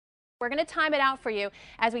We're going to time it out for you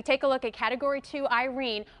as we take a look at Category 2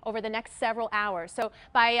 Irene over the next several hours. So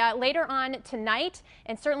by later on tonight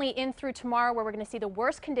and certainly in through tomorrow, where we're going to see the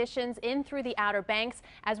worst conditions in through the Outer Banks,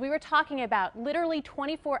 as we were talking about, literally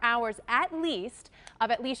 24 hours at least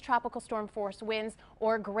tropical storm force winds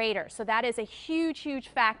or greater. So that is a huge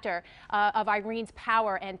factor of Irene's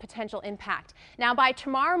power and potential impact. Now by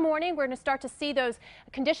tomorrow morning, we're going to start to see those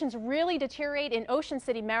conditions really deteriorate in Ocean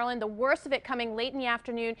City, Maryland. The worst of it coming late in the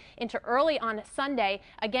afternoon into early on Sunday.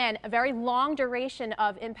 Again, a very long duration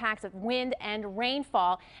of impacts of wind and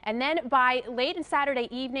rainfall. And then by late in Saturday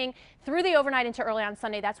evening through the overnight into early on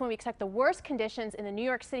Sunday, that's when we expect the worst conditions in the New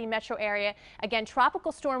York City metro area. Again,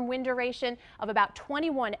 tropical storm wind duration of about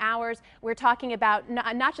 21 hours. We're talking about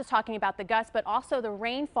not just talking about the gusts, but also the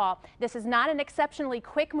rainfall. This is not an exceptionally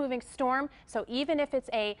quick moving storm. So even if it's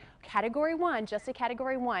a Category 1, just a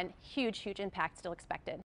Category 1, huge impact still expected.